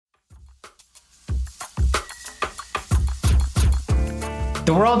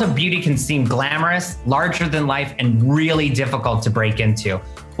The world of beauty can seem glamorous, larger than life, and really difficult to break into.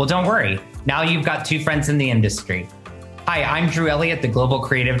 Well, don't worry. Now you've got two friends in the industry. Hi, I'm Drew Elliott, the Global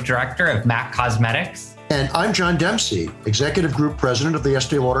Creative Director of MAC Cosmetics. And I'm John Dempsey, Executive Group President of the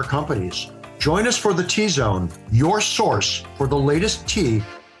Estee Lauder Companies. Join us for the T-Zone, your source for the latest tea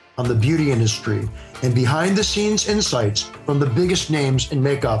on the beauty industry and behind-the-scenes insights from the biggest names in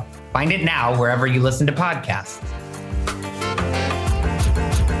makeup. Find it now wherever you listen to podcasts.